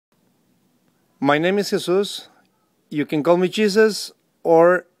My name is Jesus. You can call me Jesus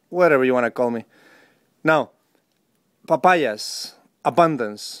or whatever you want to call me. Now, papayas,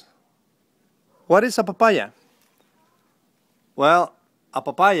 abundance. What is a papaya? Well, a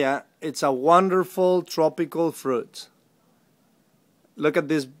papaya, it's a wonderful tropical fruit. Look at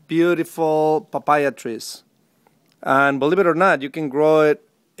these beautiful papaya trees. And believe it or not, you can grow it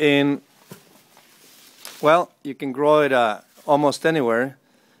almost anywhere.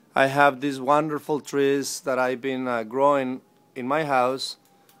 I have these wonderful trees that I've been growing in my house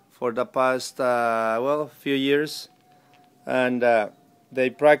for the past few years, and they're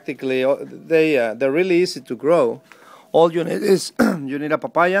really easy to grow. All you need is you need a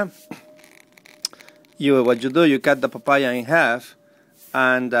papaya. What you do, you cut the papaya in half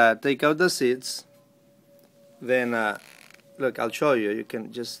and take out the seeds. Then look, I'll show you. You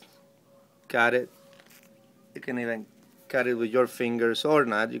can just cut it. You can even cut it with your fingers or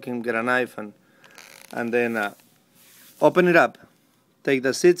not. You can get a knife and then open it up. Take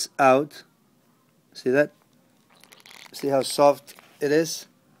the seeds out. See that? See how soft it is?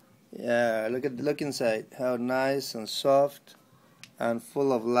 Yeah, look inside. How nice and soft and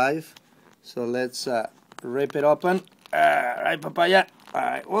full of life. So let's rip it open. Right, papaya. All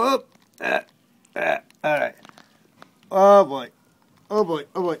right. Whoop. All right. Oh boy. Oh boy.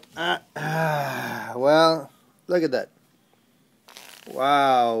 Oh boy. Well, look at that.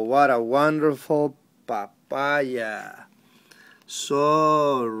 Wow, what a wonderful papaya.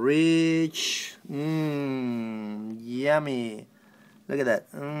 So rich. Yummy. Look at that.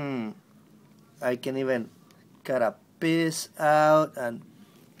 I can even cut a piece out and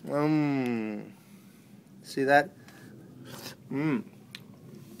see that?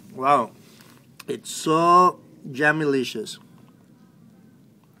 Wow. It's so yummy-licious.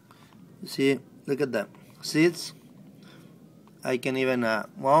 See, look at that. Seeds. I can even yum,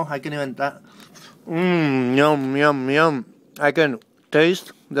 yum, yum. I can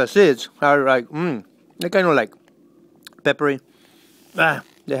taste the seeds are like, they're kind of like peppery. They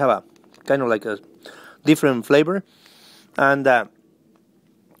have a kind of like a different flavor. And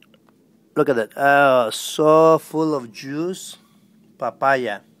look at that. Oh, so full of juice.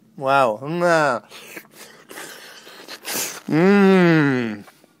 Papaya. Wow.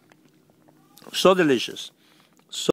 So delicious.